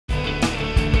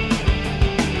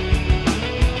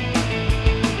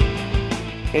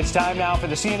It's time now for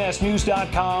the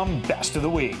CNSnews.com Best of the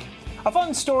Week. A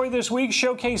fun story this week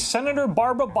showcased Senator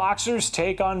Barbara Boxer's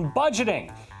take on budgeting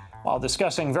while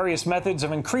discussing various methods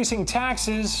of increasing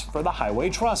taxes for the Highway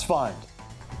Trust Fund.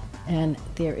 And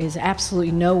there is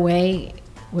absolutely no way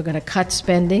we're going to cut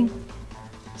spending,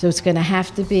 so it's going to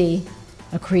have to be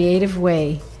a creative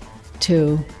way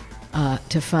to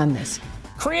fund this.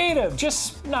 Creative,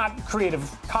 just not creative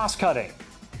cost-cutting.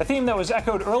 A theme that was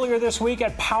echoed earlier this week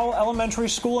at Powell Elementary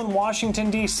School in Washington,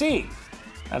 D.C.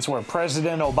 That's where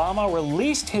President Obama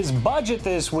released his budget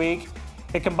this week.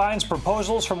 It combines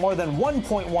proposals for more than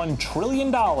 $1.1 trillion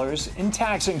in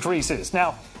tax increases.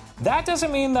 Now, that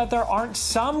doesn't mean that there aren't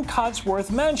some cuts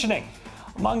worth mentioning.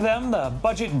 Among them, the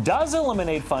budget does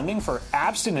eliminate funding for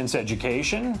abstinence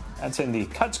education. That's in the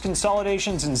cuts,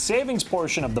 consolidations, and savings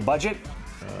portion of the budget.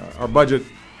 Our budget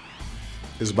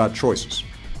is about choices.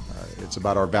 It's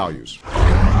about our values.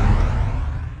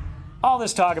 All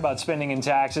this talk about spending and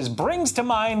taxes brings to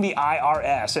mind the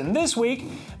IRS. And this week,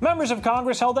 members of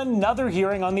Congress held another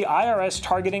hearing on the IRS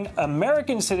targeting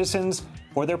American citizens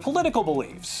for their political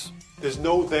beliefs. There's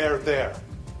no there.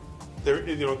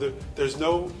 There's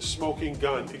no smoking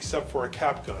gun except for a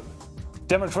cap gun.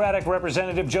 Democratic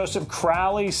Representative Joseph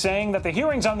Crowley saying that the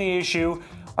hearings on the issue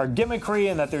are gimmickry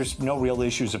and that there's no real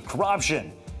issues of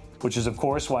corruption, which is, of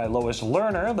course, why Lois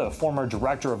Lerner, the former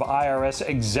director of IRS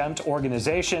exempt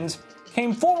organizations,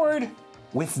 came forward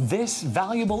with this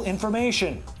valuable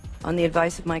information. On the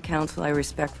advice of my counsel, I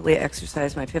respectfully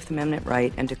exercise my Fifth Amendment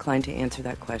right and decline to answer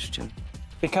that question.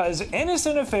 Because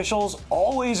innocent officials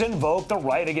always invoke the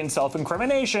right against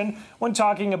self-incrimination when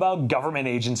talking about government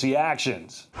agency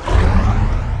actions.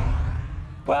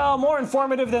 Well, more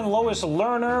informative than Lois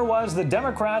Lerner was the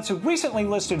Democrats who recently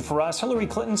listed for us Hillary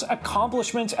Clinton's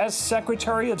accomplishments as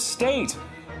Secretary of State.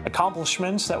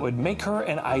 Accomplishments that would make her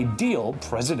an ideal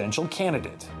presidential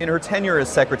candidate. In her tenure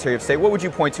as Secretary of State, what would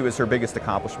you point to as her biggest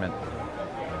accomplishment?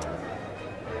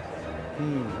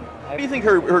 What do you think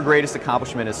her greatest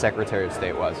accomplishment as Secretary of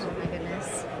State was? Oh my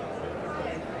goodness.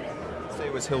 Let's say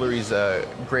it was Hillary's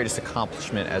greatest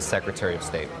accomplishment as Secretary of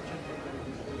State.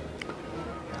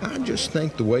 I just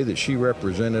think the way that she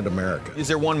represented America. Is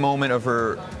there one moment of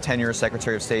her tenure as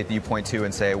Secretary of State that you point to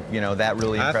and say, that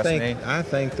really impressed me? I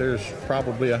think there's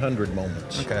probably 100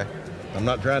 moments. Okay. I'm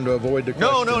not trying to avoid the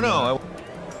question. No.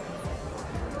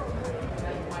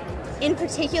 In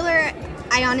particular,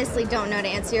 I honestly don't know to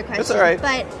answer your question. That's all right.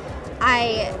 But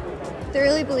I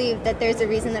thoroughly believe that there's a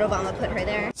reason that Obama put her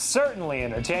there. Certainly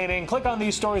entertaining. Click on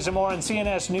these stories and more on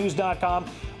CNSnews.com.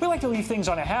 We like to leave things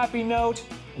on a happy note.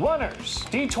 Runners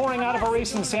detouring out of a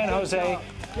race in San Jose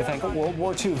to thank a World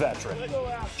War II veteran.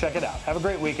 Check it out. Have a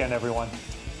great weekend, everyone.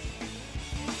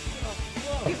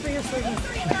 Thank you for your service.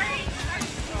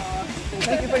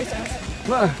 Thank you for your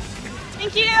service.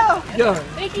 Thank you. Yeah.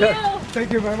 Thank you. Yeah.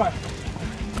 Thank you very much.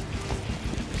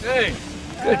 Hey,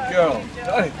 good girl.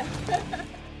 Hey.